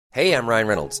Hey, I'm Ryan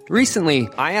Reynolds. Recently,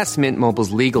 I asked Mint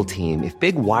Mobile's legal team if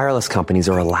big wireless companies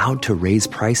are allowed to raise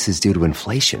prices due to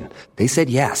inflation. They said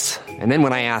yes. And then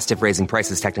when I asked if raising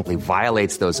prices technically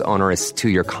violates those onerous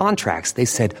two-year contracts, they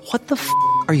said, "What the f***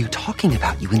 are you talking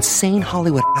about, you insane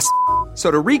Hollywood ass?" So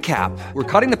to recap, we're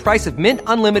cutting the price of Mint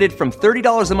Unlimited from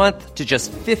 $30 a month to just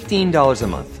 $15 a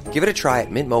month. Give it a try at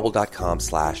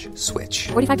mintmobile.com/switch.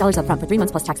 $45 up front for 3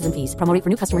 months plus taxes and fees. Promo rate for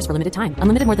new customers for limited time.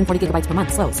 Unlimited more than 40 gigabytes per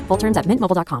month. Slows full terms at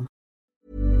mintmobile.com.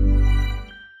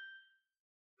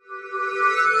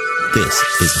 This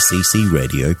is the CC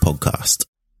Radio podcast.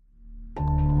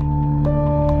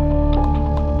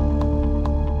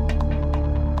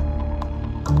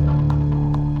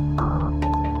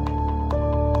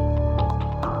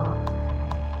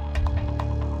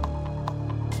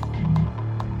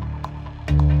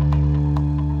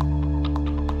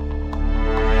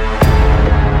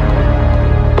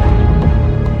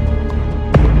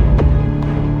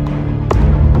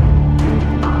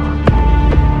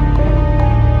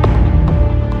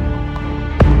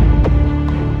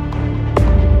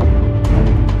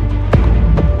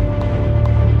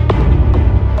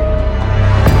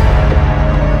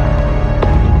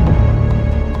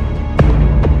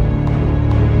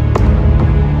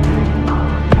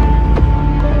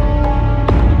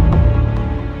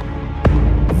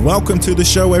 Welcome to the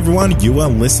show, everyone. You are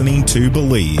listening to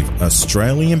Believe,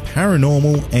 Australian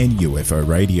Paranormal and UFO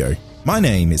Radio. My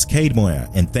name is Cade Moyer,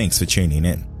 and thanks for tuning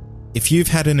in. If you've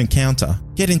had an encounter,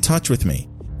 get in touch with me.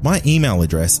 My email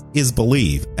address is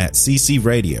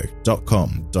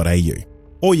believe@ccradio.com.au,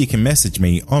 or you can message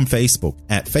me on Facebook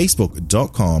at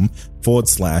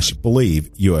facebook.com/Believe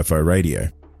UFO Radio.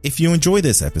 If you enjoy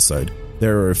this episode,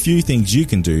 there are a few things you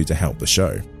can do to help the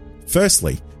show.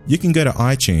 Firstly, you can go to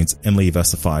iTunes and leave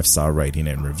us a 5-star rating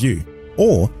and review.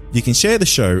 Or you can share the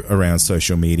show around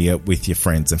social media with your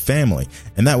friends and family,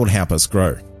 and that will help us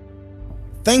grow.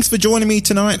 Thanks for joining me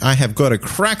tonight. I have got a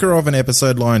cracker of an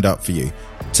episode lined up for you.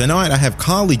 Tonight I have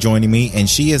Carly joining me, and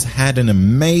she has had an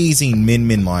amazing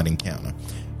Min light encounter.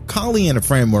 Carly and a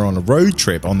friend were on a road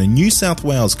trip on the New South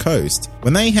Wales coast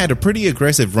when they had a pretty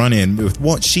aggressive run-in with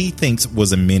what she thinks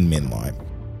was a Min light.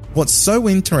 What's so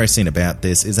interesting about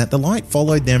this is that the light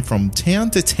followed them from town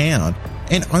to town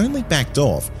and only backed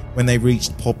off when they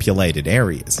reached populated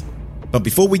areas. But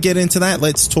before we get into that,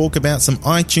 let's talk about some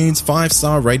iTunes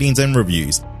 5-star ratings and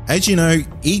reviews. As you know,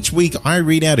 each week I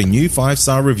read out a new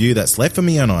 5-star review that's left for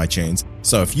me on iTunes,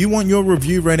 so if you want your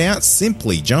review read out,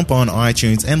 simply jump on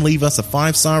iTunes and leave us a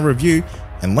 5-star review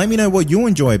and let me know what you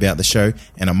enjoy about the show,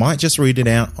 and I might just read it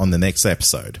out on the next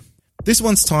episode. This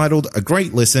one's titled A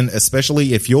Great Listen,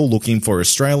 especially if you're looking for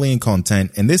Australian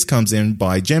content, and this comes in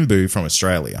by Jembu from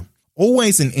Australia.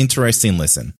 Always an interesting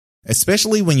listen,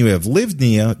 especially when you have lived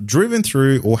near, driven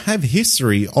through, or have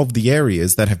history of the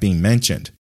areas that have been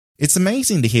mentioned. It's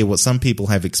amazing to hear what some people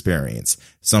have experienced.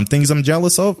 Some things I'm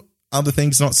jealous of, other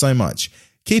things not so much.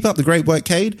 Keep up the great work,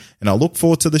 Cade, and I look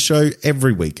forward to the show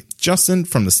every week. Justin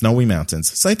from the Snowy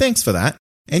Mountains. So thanks for that.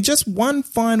 And just one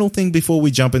final thing before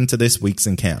we jump into this week's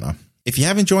encounter. If you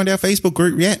haven't joined our Facebook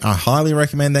group yet, I highly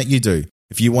recommend that you do.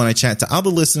 If you want to chat to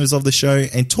other listeners of the show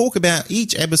and talk about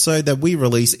each episode that we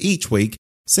release each week,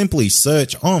 simply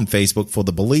search on Facebook for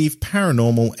the Believe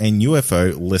Paranormal and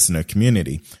UFO listener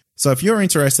community. So if you're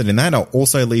interested in that, I'll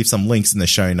also leave some links in the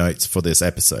show notes for this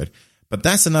episode. But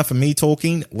that's enough of me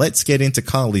talking. Let's get into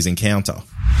Carly's encounter.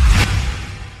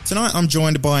 Tonight I'm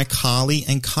joined by Carly,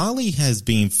 and Carly has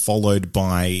been followed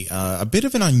by a bit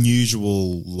of an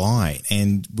unusual light,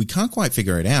 and we can't quite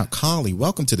figure it out. Carly,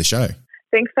 welcome to the show.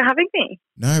 Thanks for having me.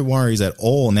 No worries at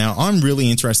all. Now, I'm really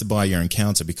interested by your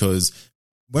encounter because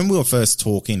when we were first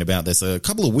talking about this a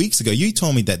couple of weeks ago, you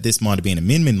told me that this might have been a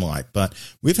Min light, but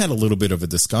we've had a little bit of a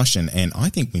discussion, and I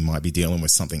think we might be dealing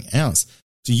with something else.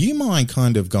 Do you mind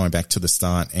kind of going back to the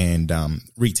start and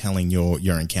retelling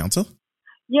your encounter?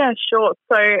 Yeah, sure.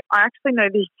 So I actually know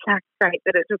the exact date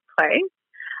that it took place.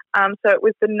 So it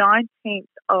was the 19th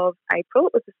of April.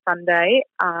 It was a Sunday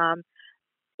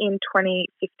in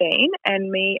 2015,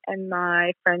 and me and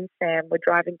my friend Sam were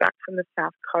driving back from the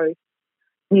south coast,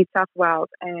 New South Wales,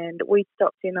 and we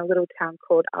stopped in a little town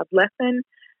called Ardlethan,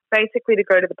 basically to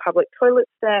go to the public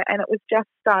toilets there, and it was just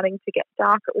starting to get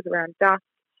dark. It was around dusk,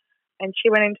 and she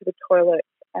went into the toilet,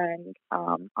 and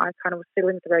I kind of was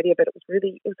fiddling with the radio, but it was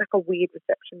like a weird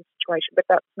reception situation, but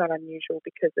that's not unusual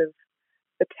because of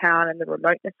the town and the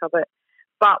remoteness of it.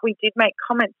 But we did make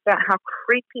comments about how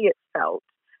creepy it felt.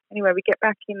 Anyway, we get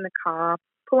back in the car,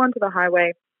 pull onto the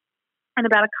highway, and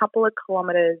about a couple of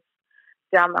kilometres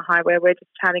down the highway, we're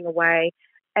just chatting away,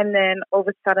 And then all of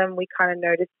a sudden we kind of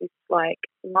noticed this like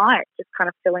light just kind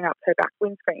of filling up her back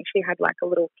windscreen. She had like a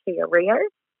little Kia Rio.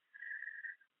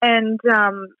 And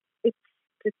it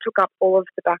just took up all of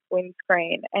the back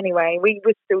windscreen. Anyway, we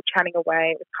were still chatting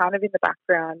away. It was kind of in the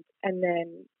background. And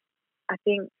then I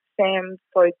think Sam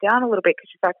slowed down a little bit because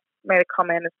she like made a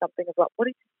comment or something of like, what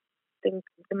is this thing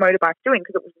the motorbike doing?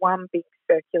 Because it was one big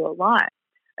circular light,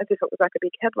 as if it was like a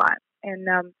big headlight.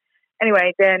 And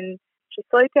anyway, then she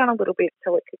slowed down a little bit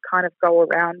so it could kind of go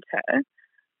around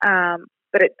her,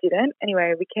 but it didn't.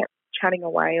 Anyway, we kept chatting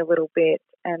away a little bit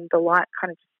and the light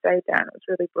kind of just stayed there and it was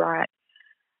really bright.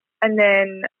 And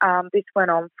then this went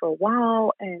on for a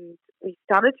while and we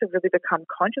started to really become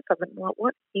conscious of it and like,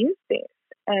 what is this?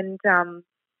 And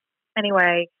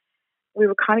anyway, we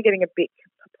were kind of getting a bit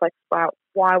perplexed by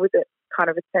why was it kind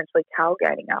of essentially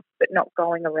tailgating us but not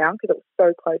going around because it was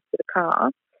so close to the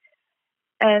car.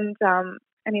 And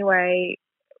anyway,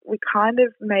 we kind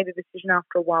of made a decision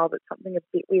after a while that something a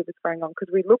bit weird was going on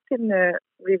because we looked in the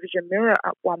rear vision mirror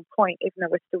at one point, even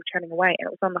though we're still chatting away, and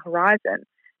it was on the horizon.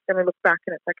 Then we looked back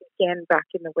and it's like again back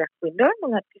in the rec window. And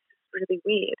we're like, this is really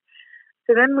weird.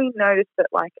 So then we noticed that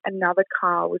like another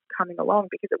car was coming along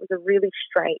because it was a really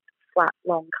straight, flat,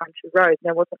 long country road and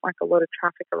there wasn't like a lot of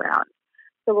traffic around.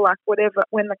 So we're like, whatever,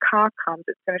 when the car comes,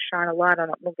 it's going to shine a light on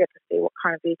it and we'll get to see what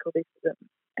kind of vehicle this is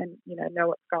and you know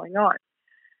what's going on.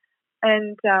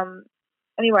 And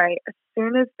anyway, as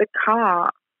soon as the car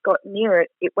got near it,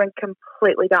 it went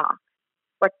completely dark,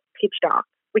 like pitch dark.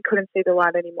 We couldn't see the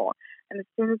light anymore. And as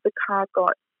soon as the car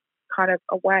got kind of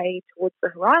away towards the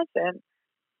horizon,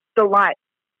 the light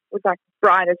was like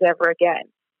bright as ever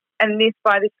again. And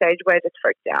by this stage, we're just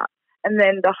freaked out. And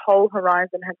then the whole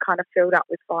horizon had kind of filled up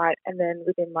with light. And then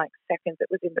within like seconds, it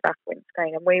was in the back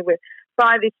windscreen. And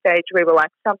by this stage, we were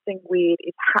like, something weird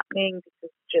is happening. This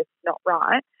is just not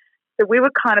right. So we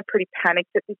were kind of pretty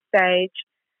panicked at this stage.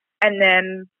 And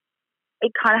then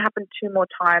it kind of happened 2 more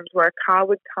times where a car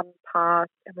would come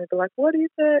past and we'd be like, what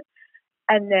is it?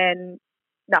 And then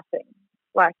nothing.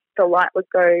 Like the light would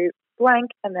go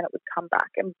blank and then it would come back.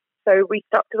 And so we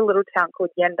stopped at a little town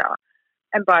called Yenda.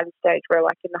 And by the stage, we're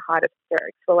like in the height of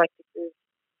hysterics. We're like,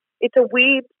 it's a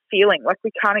weird feeling. Like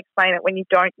we can't explain it when you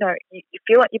don't know. You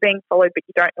feel like you're being followed, but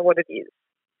you don't know what it is.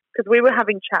 Because we were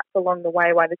having chats along the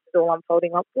way while this is all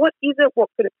unfolding. Like, what is it? What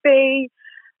could it be?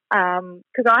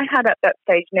 Because I had at that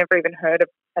stage never even heard of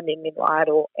an Indian light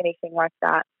or anything like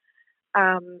that.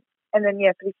 And then,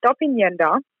 so we stop in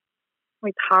Yenda.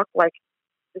 We park like,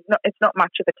 it's not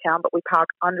much of a town, but we park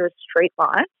under a street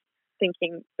light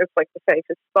thinking it's like the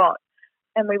safest spot.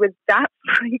 And we were that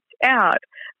freaked out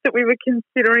that we were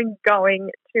considering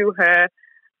going to her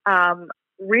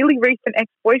really recent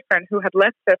ex-boyfriend who had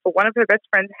left her for one of her best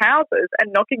friend's houses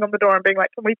and knocking on the door and being like,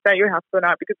 can we stay at your house for the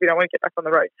night because we don't want to get back on the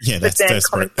road. Yeah, that's desperate.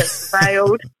 Common sense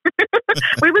failed.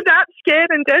 We were that scared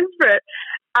and desperate.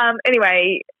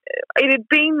 Anyway, it had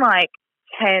been like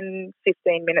 10,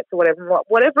 15 minutes or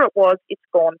whatever it was, it's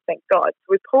gone, thank God. So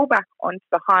we pull back onto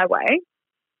the highway.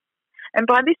 And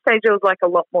by this stage, there was like a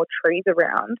lot more trees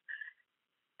around.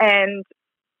 And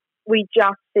we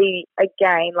just see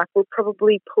again, like we'll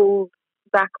probably pull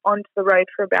back onto the road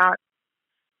for about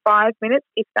 5 minutes,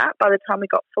 if that, by the time we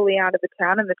got fully out of the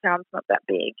town, and the town's not that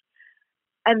big.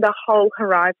 And the whole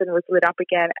horizon was lit up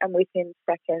again. And within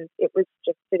seconds, it was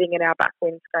just sitting in our back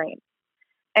windscreen.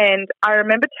 And I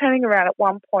remember turning around at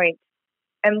one point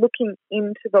and looking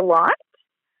into the light.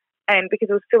 And because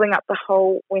it was filling up the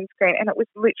whole windscreen, and it was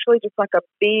literally just like a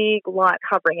big light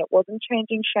hovering. It wasn't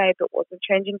changing shape. It wasn't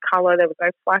changing color. There was no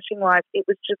flashing lights. It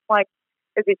was just like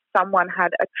as if someone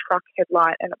had a truck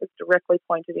headlight and it was directly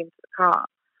pointed into the car.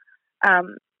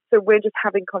 So we're just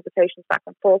having conversations back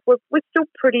and forth. We're still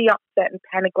pretty upset and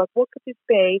panicked, like, what could this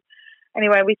be?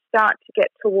 Anyway, we start to get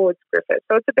towards Griffith.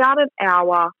 So it's about an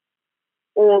hour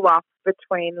all up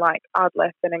between like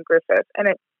Ardlethan and Griffith. And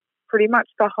it's pretty much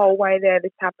the whole way there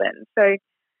this happened. So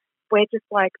we're just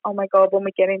like, oh my God, when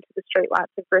we get into the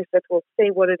streetlights of Griffith, we'll see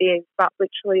what it is. But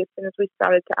literally as soon as we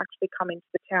started to actually come into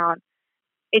the town,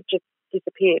 it just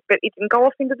disappeared. But it didn't go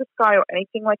off into the sky or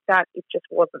anything like that. It just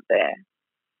wasn't there.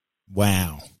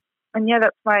 Wow. And yeah,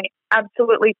 that's my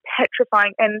absolutely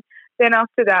petrifying. And then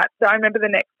after that, so I remember the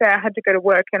next day I had to go to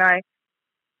work, and I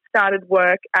started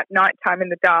work at nighttime in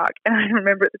the dark. And I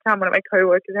remember at the time one of my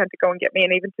co-workers had to go and get me.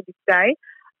 And even to this day,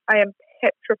 I am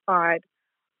petrified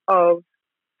of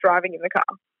driving in the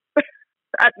car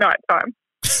at nighttime.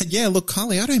 Yeah, look,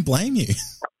 Kylie, I don't blame you.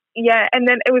 Yeah, and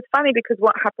then it was funny because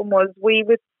what happened was we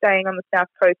were staying on the South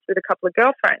Coast with a couple of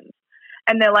girlfriends,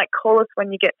 and they're like, call us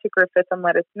when you get to Griffith and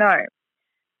let us know.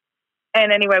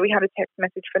 And anyway, we had a text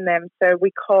message from them, so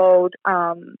we called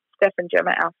Steph and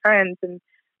Gemma, our friends, and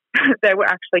they were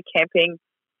actually camping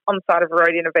on the side of a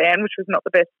road in a van, which was not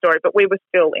the best story, but we were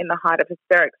still in the height of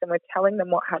hysterics, and we're telling them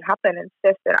what had happened. And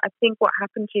Steph said, I think what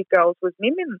happened to you girls was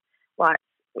Min Min lights.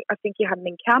 I think you had an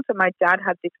encounter. My dad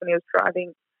had this when he was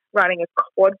riding a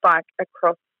quad bike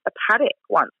across a paddock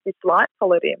once. This light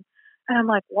followed him. And I'm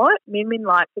like, what? Min Min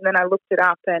lights? And then I looked it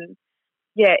up, and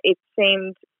yeah, it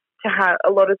seemed to have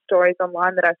a lot of stories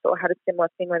online that I saw had a similar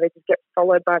thing where they just get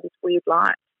followed by this weird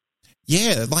light.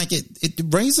 Yeah, like it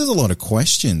raises a lot of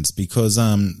questions because,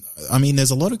 I mean,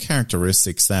 there's a lot of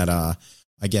characteristics that are,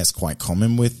 I guess, quite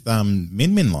common with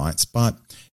Min Min lights, but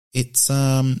it's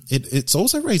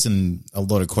also raising a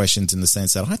lot of questions in the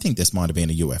sense that I think this might have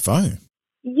been a UFO.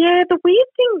 Yeah, the weird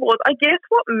thing was, I guess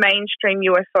what mainstream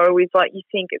UFO is like, you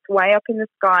think it's way up in the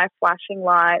sky, flashing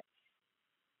lights.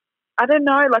 I don't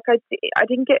know, like I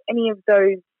didn't get any of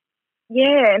those.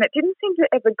 Yeah, and it didn't seem to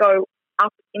ever go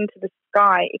up into the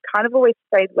sky. It kind of always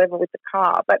stayed level with the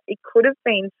car, but it could have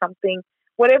been something,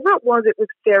 whatever it was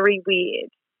very weird.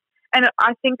 And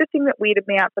I think the thing that weirded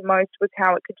me out the most was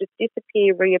how it could just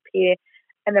disappear, reappear,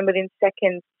 and then within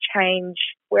seconds change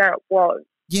where it was.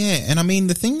 Yeah, and I mean,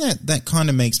 the thing that kind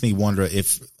of makes me wonder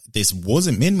if this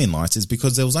wasn't Min Min lights is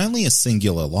because there was only a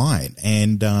singular light.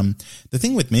 And the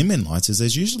thing with Min Min lights is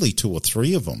there's usually 2 or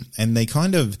 3 of them, and they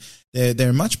kind of,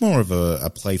 they're much more of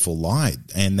a playful light,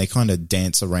 and they kind of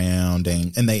dance around,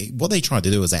 and what they try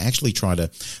to do is they actually try to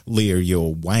lure you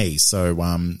away. So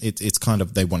it's kind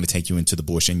of, they want to take you into the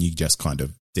bush and you just kind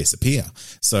of disappear.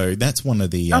 So that's one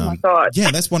of the oh my God.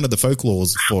 Yeah, that's one of the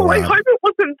folklores for I hope it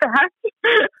wasn't that.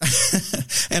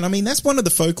 And I mean, that's one of the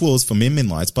folklores for Min Min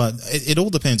lights, but it all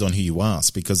depends on who you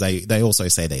ask, because they also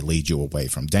say they lead you away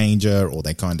from danger, or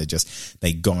they kind of just,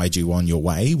 they guide you on your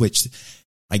way, which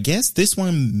I guess this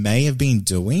one may have been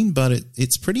doing, but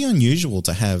it's pretty unusual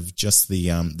to have just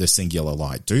the singular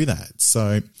light do that.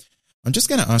 So I'm just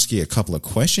going to ask you a couple of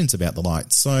questions about the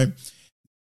light. So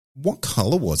what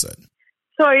color was it?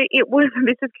 So it was,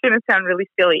 this is going to sound really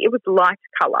silly, it was light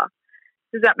color.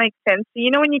 Does that make sense? So you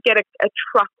know when you get a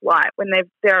truck light, when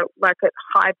they're like at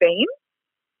high beam,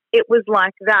 it was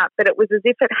like that, but it was as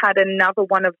if it had another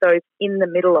one of those in the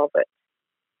middle of it.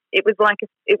 It was like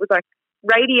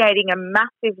radiating a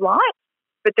massive light,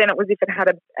 but then it was as if it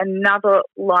had another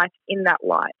light in that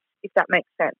light, if that makes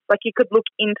sense. Like you could look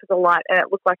into the light and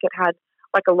it looked like it had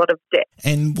like a lot of depth.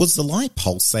 And was the light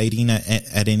pulsating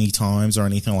at any times or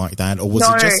anything like that? Or was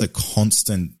it just a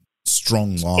constant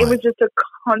strong light? It was just a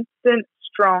constant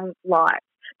strong light.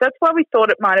 That's why we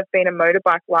thought it might have been a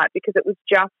motorbike light, because it was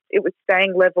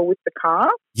staying level with the car.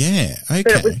 Yeah, okay.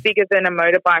 But it was bigger than a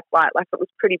motorbike light. Like it was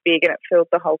pretty big and it filled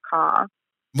the whole car.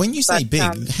 When you say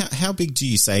big, how big do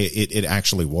you say it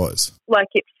actually was? Like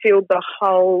it filled the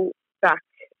whole back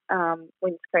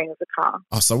windscreen of the car.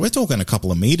 Oh, so we're talking a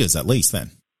couple of meters at least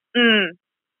then.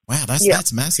 Wow,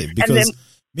 that's massive, because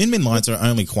Min Min lights are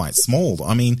only quite small.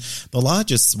 I mean, the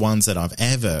largest ones that I've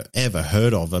ever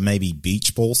heard of are maybe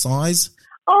beach ball size.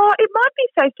 Oh, it might be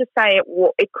safe to say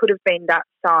it could have been that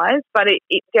size, but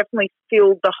it definitely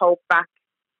filled the whole back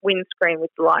windscreen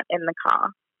with light in the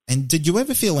car. And did you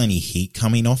ever feel any heat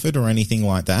coming off it or anything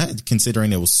like that,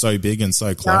 considering it was so big and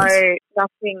so close? No,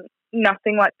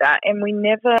 nothing like that. And we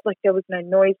never, there was no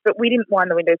noise, but we didn't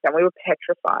wind the windows down. We were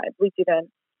petrified. We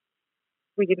didn't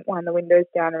wind the windows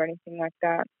down or anything like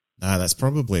that. No, that's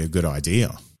probably a good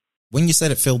idea. When you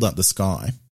said it filled up the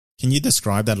sky, can you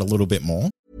describe that a little bit more?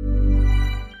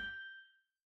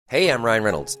 Hey, I'm Ryan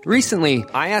Reynolds. Recently,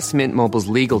 I asked Mint Mobile's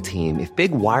legal team if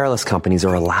big wireless companies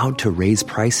are allowed to raise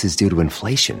prices due to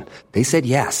inflation. They said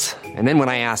yes. And then when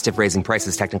I asked if raising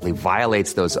prices technically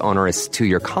violates those onerous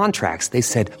 2-year contracts, they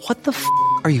said, "What the f***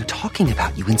 are you talking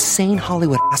about, you insane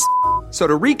Hollywood ass?" So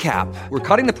to recap, we're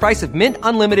cutting the price of Mint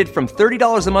Unlimited from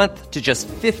 $30 a month to just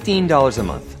 $15 a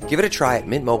month. Give it a try at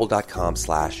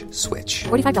mintmobile.com/switch.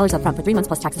 $45 up front for 3 months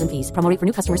plus taxes and fees. Promo rate for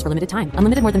new customers for limited time.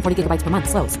 Unlimited more than 40 gigabytes per month.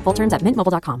 Slows full terms at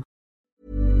mintmobile.com.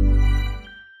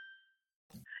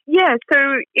 Yeah, so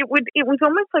it was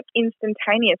almost like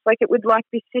instantaneous. Like it would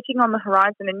be sitting on the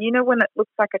horizon, and you know when it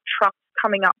looks like a truck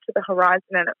coming up to the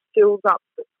horizon and it fills up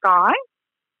the sky?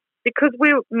 Because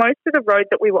most of the road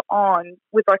that we were on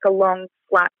was like a long,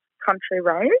 flat country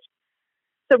road.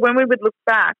 So when we would look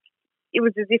back, it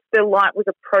was as if the light was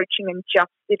approaching and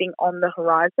just sitting on the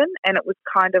horizon, and it was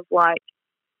kind of like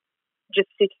just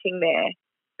sitting there.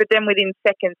 But then within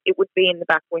seconds, it would be in the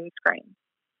back windscreen.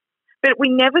 But we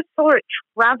never saw it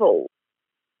travel.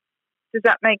 Does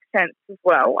that make sense as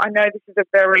well? I know this is a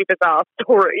very bizarre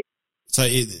story. So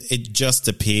it just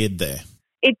appeared there?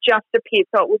 It just appeared.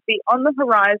 So it would be on the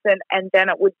horizon, and then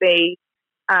it would be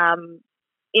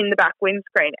in the back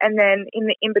windscreen. And then in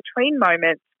the in-between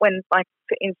moments when, like,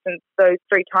 for instance, those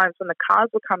 3 times when the cars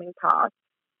were coming past,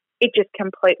 it just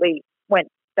completely went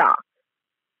dark.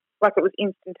 Like it was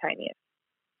instantaneous.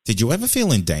 Did you ever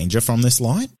feel in danger from this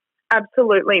light?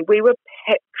 Absolutely. We were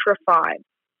petrified.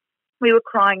 We were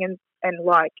crying and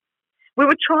like, we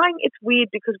were trying, it's weird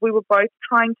because we were both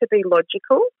trying to be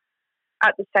logical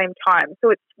at the same time.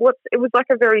 So it was like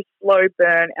a very slow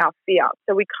burn, our fear.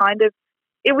 So we kind of,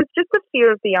 it was just a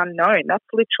fear of the unknown. That's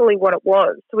literally what it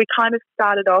was. So we kind of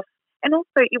started off, and also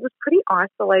it was pretty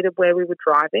isolated where we were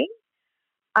driving.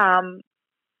 And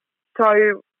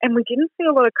we didn't see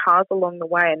a lot of cars along the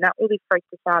way, and that really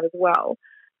freaked us out as well.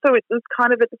 So it was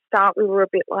kind of at the start we were a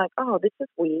bit like, oh, this is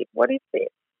weird. What is this?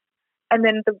 And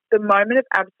then the moment of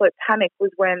absolute panic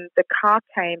was when the car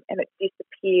came and it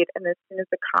disappeared, and as soon as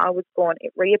the car was gone,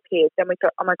 it reappeared. Then we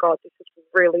thought, oh, my God, this is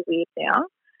really weird now.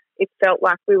 It felt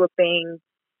like we were being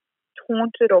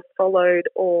taunted or followed,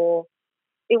 or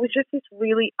it was just this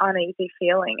really uneasy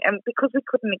feeling. And because we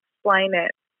couldn't explain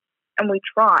it, and we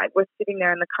tried, we're sitting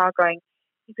there in the car going,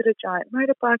 is it a giant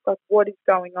motorbike? Like, what is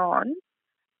going on?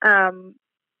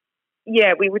 We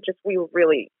were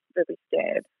really, really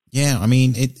scared. Yeah, I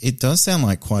mean, it does sound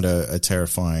like quite a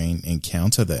terrifying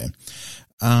encounter there.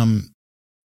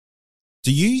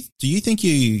 Do you think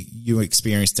you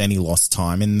experienced any lost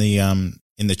time in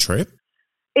the trip?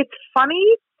 It's funny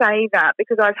you say that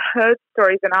because I've heard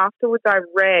stories, and afterwards I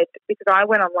read, because I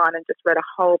went online and just read a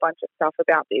whole bunch of stuff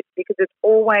about this, because it's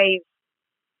always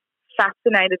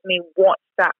fascinated me what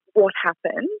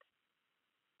happened,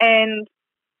 and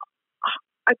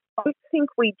I don't think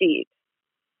we did.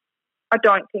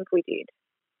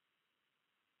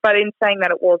 But in saying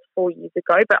that, it was 4 years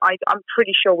ago, but I'm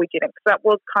pretty sure we didn't, because that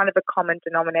was kind of a common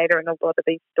denominator in a lot of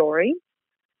these stories.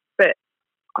 But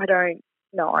I don't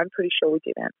know. I'm pretty sure we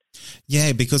didn't.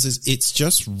 Yeah, because it's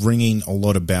just ringing a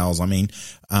lot of bells. I mean,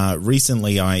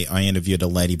 recently I interviewed a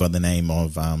lady by the name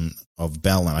of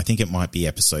Belle, and I think it might be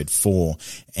episode 4,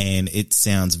 and it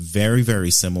sounds very, very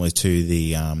similar to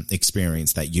the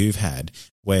experience that you've had,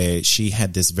 where she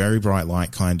had this very bright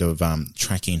light kind of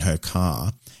tracking her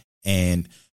car, and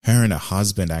her and her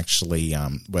husband actually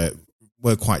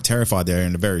were quite terrified. They're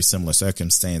in a very similar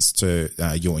circumstance to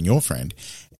you and your friend.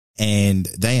 And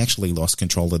they actually lost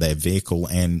control of their vehicle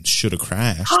and should have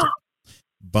crashed,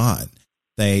 but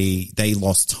they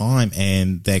lost time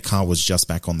and their car was just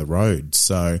back on the road.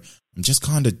 So I'm just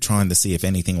kind of trying to see if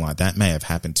anything like that may have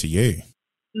happened to you.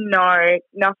 No,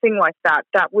 nothing like that.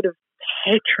 That would have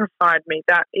petrified me.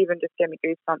 That even just gave me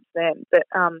goosebumps then. But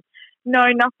no,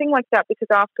 nothing like that, because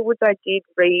afterwards I did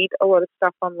read a lot of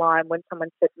stuff online when someone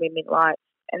said midnight lights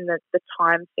and the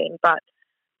time thing, but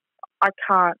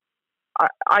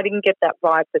I didn't get that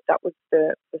vibe that was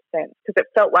the sense, because it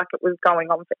felt like it was going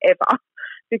on forever,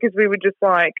 because we were just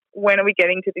like, when are we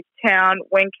getting to this town?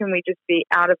 When can we just be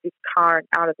out of this car and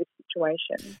out of this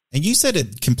situation? And you said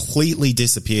it completely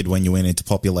disappeared when you went into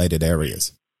populated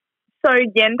areas. So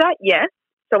Yenda, yes.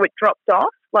 So it dropped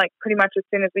off, like pretty much as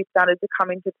soon as we started to come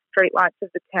into the streetlights of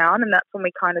the town, and that's when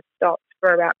we kind of stopped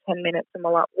for about 10 minutes and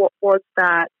we're like, what was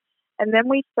that? And then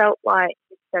we felt like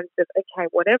this sense of, okay,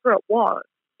 whatever it was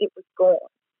gone.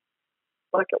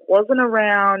 Like it wasn't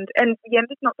around, and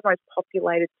Yenda's not the most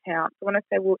populated town. So when I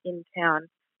say we're in town,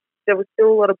 there was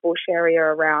still a lot of bush area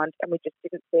around, and we just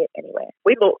didn't see it anywhere.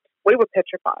 We looked, we were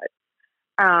petrified.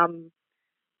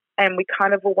 And we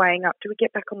kind of were weighing up, do we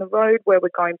get back on the road where we're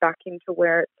going back into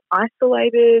where it's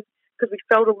isolated? Because we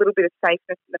felt a little bit of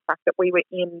safeness in the fact that we were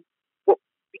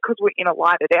because we're in a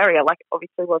lighted area, like it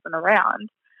obviously wasn't around.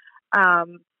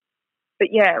 But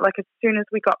yeah, like as soon as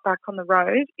we got back on the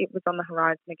road, it was on the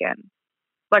horizon again,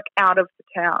 like out of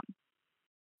the town.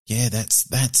 Yeah,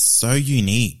 that's so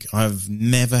unique. I've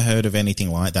never heard of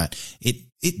anything like that.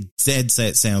 It dead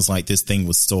set sounds like this thing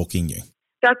was stalking you.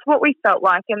 That's what we felt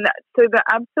like. And so the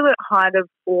absolute height of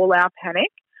all our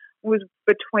panic was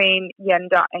between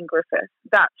Yenda and Griffith.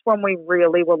 That's when we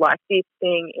really were like, this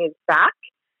thing is back.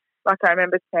 Like I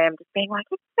remember Sam just being like,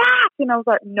 it's back. And I was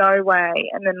like, no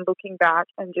way. And then looking back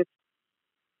and just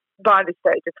by this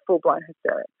stage, it's full-blown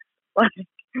hysterics. Like,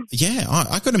 yeah,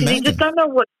 I could imagine. You just don't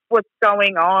know what's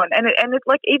going on. And it's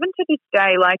like, even to this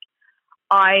day, like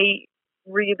I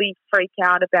really freak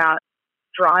out about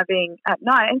driving at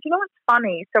night. And you know what's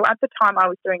funny? So at the time I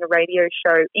was doing a radio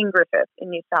show in Griffith in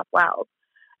New South Wales,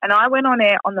 and I went on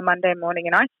air on the Monday morning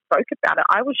and I spoke about it.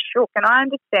 I was shook, and I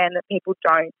understand that people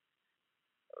don't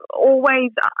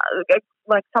always,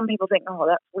 like some people think, oh,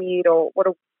 that's weird, or what,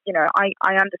 I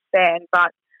understand,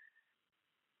 but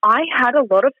I had a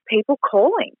lot of people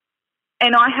calling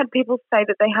And I had people say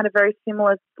that they had a very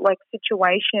similar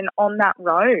situation on that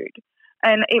road.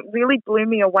 And it really blew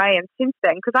me away. And since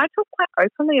then, because I talk quite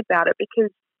openly about it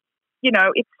because,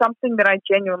 it's something that I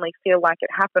genuinely feel like it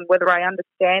happened, whether I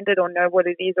understand it or know what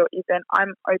it is or isn't,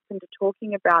 I'm open to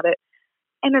talking about it.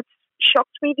 And it's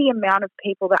shocked me the amount of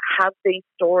people that have these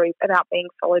stories about being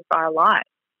followed by a light.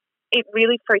 It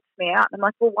really freaks me out. I'm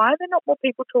like, well, why are there not more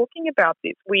people talking about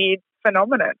this weird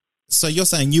phenomenon? So you're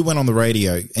saying you went on the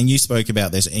radio and you spoke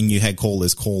about this and you had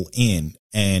callers call in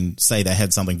and say they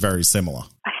had something very similar?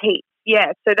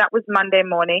 Yeah. So that was Monday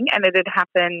morning and it had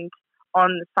happened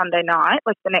on Sunday night,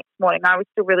 the next morning. I was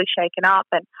still really shaken up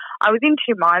and I was in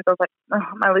two minds. I was like,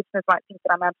 oh, my listeners might think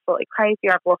that I'm absolutely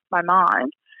crazy. I've lost my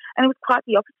mind. And it was quite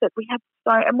the opposite. We had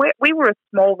and we were a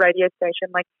small radio station,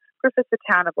 Griffith's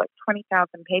a town of 20,000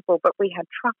 people, but we had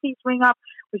truckies ring up.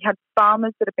 We had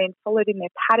farmers that have been followed in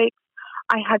their paddocks.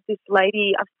 I had this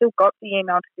lady, I've still got the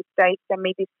email to this day, send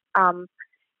me this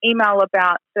email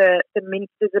about there's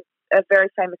a very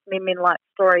famous Min Min light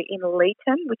story in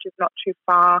Leeton, which is not too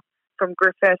far from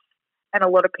Griffith, and a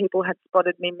lot of people had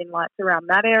spotted Min Min lights around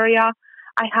that area.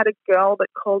 I had a girl that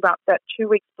called up that 2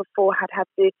 weeks before had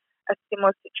a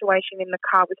similar situation in the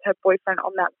car with her boyfriend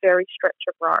on that very stretch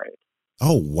of road.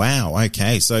 Oh, wow.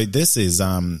 Okay. So this is,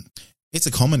 it's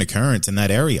a common occurrence in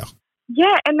that area.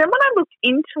 Yeah. And then when I looked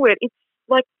into it, it's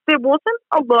there wasn't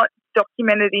a lot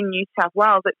documented in New South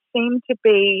Wales. It seemed to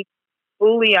be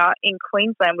Boulia in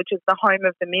Queensland, which is the home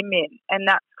of the Min Min, and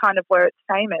that's kind of where it's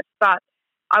famous. But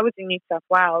I was in New South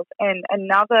Wales, and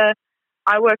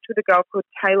I worked with a girl called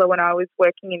Taylor when I was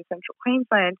working in Central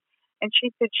Queensland, and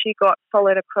she said she got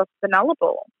followed across the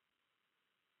Nullarbor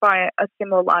by a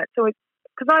similar light. So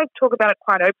because I talk about it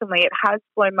quite openly, it has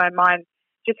blown my mind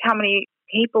just how many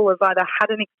people have either had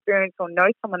an experience or know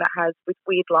someone that has with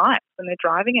weird lights when they're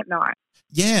driving at night.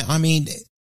 Yeah, I mean,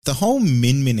 the whole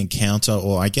Min Min encounter,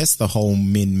 or I guess the whole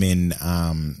Min Min,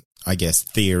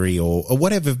 theory or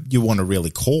whatever you want to really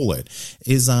call it,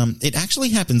 is it actually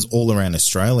happens all around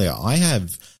Australia. I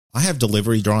have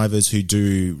delivery drivers who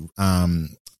do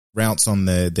routes on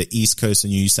the east coast of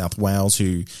New South Wales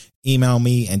who email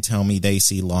me and tell me they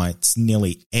see lights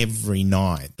nearly every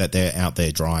night that they're out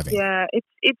there driving. Yeah,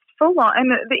 it's full on. And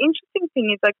the interesting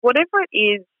thing is, whatever it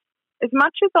is, as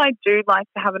much as I do like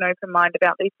to have an open mind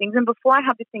about these things, and before I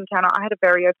had this encounter, I had a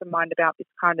very open mind about this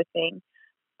kind of thing,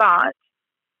 but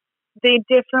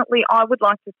I would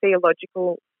like to see a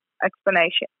logical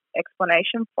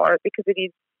explanation for it, because it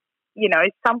is,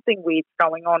 something weird's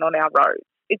going on our roads.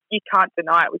 You can't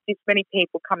deny it. With this many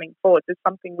people coming forward, there's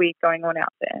something weird going on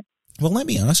out there. Well, let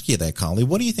me ask you that, Carly.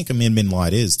 What do you think a Min Min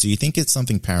light is? Do you think it's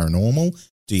something paranormal?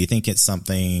 Do you think it's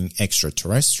something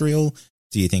extraterrestrial?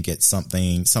 Do you think it's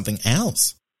something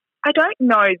else? I don't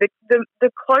know.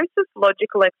 The closest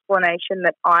logical explanation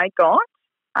that I got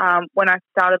when I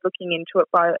started looking into it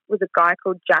was a guy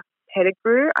called Jack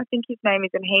Pettigrew, I think his name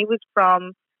is, and he was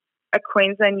from a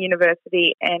Queensland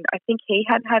university, and I think he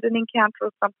had an encounter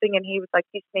or something, and he was like,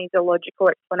 this needs a logical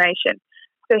explanation.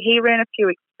 So he ran a few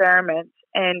experiments,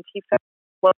 and he found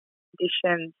a lot of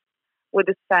conditions were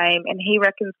the same, and he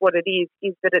reckons what it is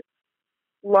that it's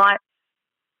light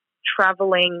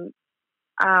travelling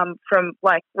from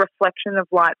reflection of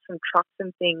lights from trucks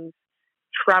and things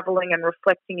travelling and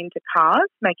reflecting into cars,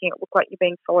 making it look like you're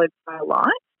being followed by a light.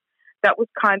 That was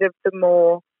kind of the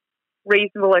more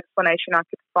reasonable explanation I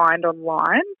could find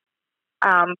online.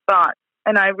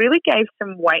 And I really gave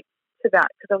some weight to that,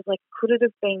 because I was like, could it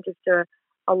have been just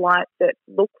a light that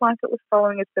looked like it was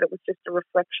following us, but it was just a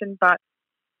reflection? But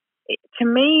to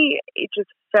me, it just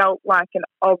felt like an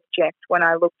object when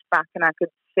I looked back and I could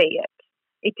see it.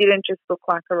 It didn't just look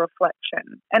like a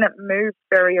reflection, and it moved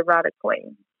very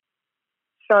erratically.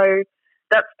 So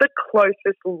that's the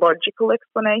closest logical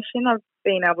explanation I've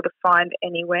been able to find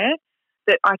anywhere,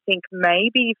 that I think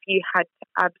maybe if you had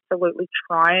to absolutely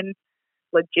try and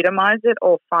legitimize it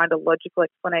or find a logical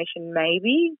explanation,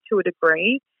 maybe to a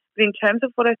degree. But in terms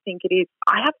of what I think it is,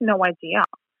 I have no idea.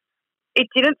 It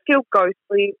didn't feel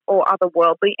ghostly or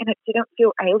otherworldly, and it didn't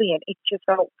feel alien. It just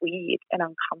felt weird and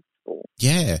uncomfortable.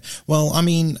 Yeah. Well, I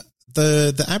mean,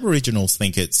 the Aboriginals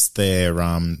think it's their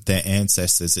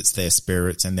ancestors, it's their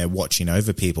spirits, and they're watching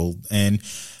over people. And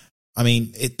I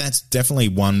mean, that's definitely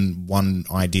one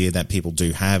idea that people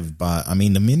do have. But I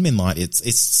mean, the Min Min light, it's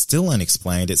still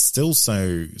unexplained. It's still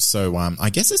so I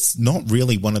guess it's not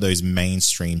really one of those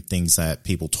mainstream things that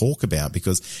people talk about,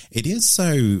 because it is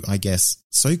so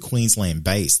Queensland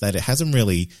based that it hasn't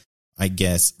really, I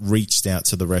guess, reached out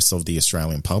to the rest of the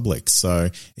Australian public. So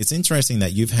it's interesting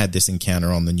that you've had this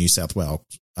encounter on the New South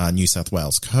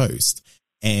Wales coast.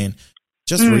 And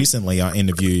Just recently, I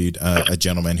interviewed a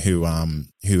gentleman who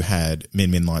had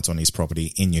Min lights on his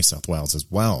property in New South Wales as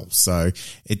well. So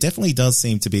it definitely does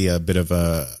seem to be a bit of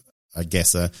an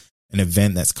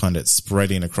event that's kind of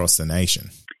spreading across the nation.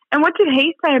 And what did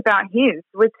he say about his?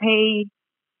 Was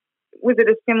it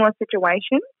a similar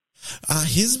situation?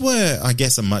 His were, I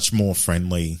guess, a much more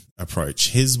friendly approach.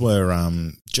 His were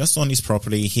just on his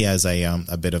property. He has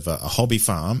a bit of a hobby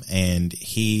farm, and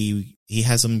he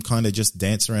has them kind of just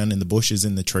dance around in the bushes,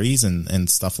 in the trees, and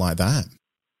stuff like that.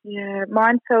 Yeah,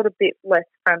 mine felt a bit less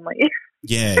friendly.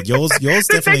 Yeah, yours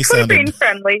definitely sounded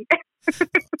friendly.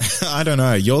 I don't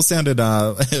know. Yours sounded.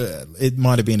 It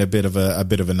might have been a bit of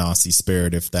a nasty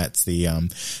spirit, if that's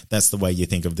the way you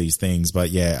think of these things.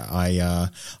 But yeah, I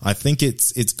think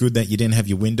it's good that you didn't have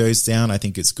your windows down. I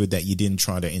think it's good that you didn't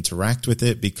try to interact with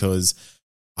it, because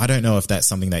I don't know if that's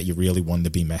something that you really wanted to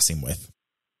be messing with.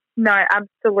 No,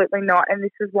 absolutely not. And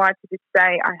this is why to this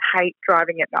day I hate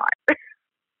driving at night.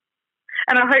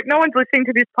 And I hope no one's listening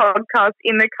to this podcast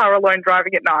in the car alone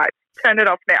driving at night. Turn it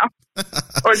off now.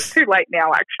 Or it's too late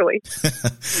now, actually.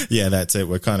 Yeah, that's it.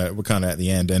 We're kind of at the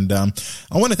end. And I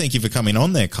want to thank you for coming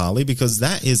on there, Carly, because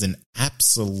that is an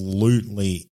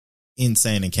absolutely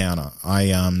insane encounter.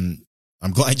 I'm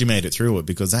glad you made it through it,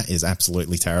 because that is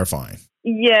absolutely terrifying.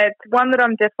 Yeah, it's one that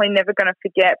I'm definitely never going to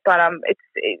forget, but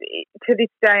to this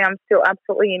day I'm still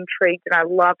absolutely intrigued, and I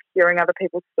love hearing other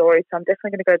people's stories, so I'm definitely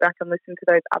going to go back and listen to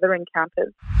those other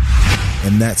encounters.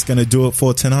 And that's going to do it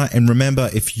for tonight. And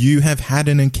remember, if you have had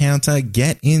an encounter,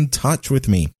 get in touch with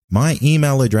me. My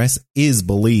email address is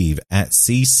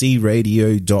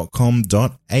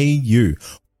believe@ccradio.com.au,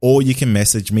 or you can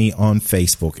message me on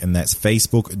Facebook, and that's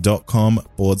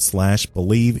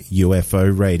facebook.com/Believe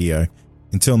UFO Radio.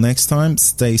 Until next time,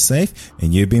 stay safe,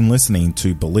 and you've been listening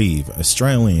to Believe,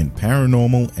 Australian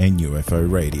Paranormal and UFO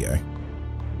Radio.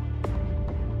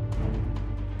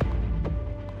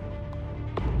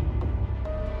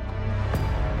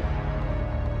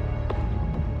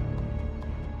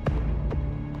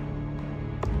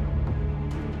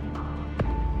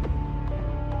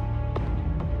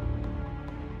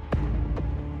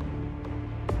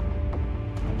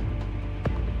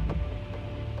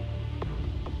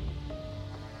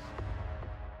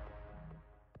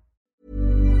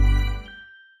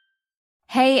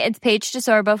 Hey, it's Paige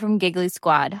DeSorbo from Giggly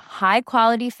Squad. High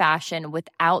quality fashion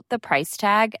without the price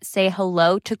tag. Say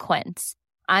hello to Quince.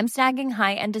 I'm snagging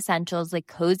high-end essentials like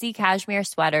cozy cashmere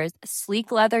sweaters,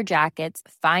 sleek leather jackets,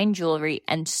 fine jewelry,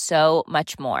 and so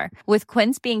much more. With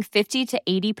Quince being 50 to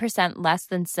 80% less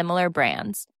than similar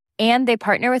brands. And they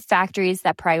partner with factories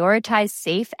that prioritize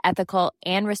safe, ethical,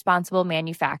 and responsible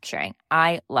manufacturing.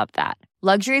 I love that.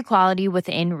 Luxury quality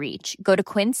within reach. Go to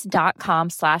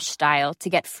quince.com/style to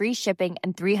get free shipping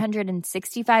and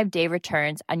 365-day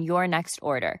returns on your next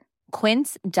order.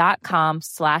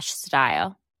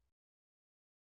 Quince.com/style.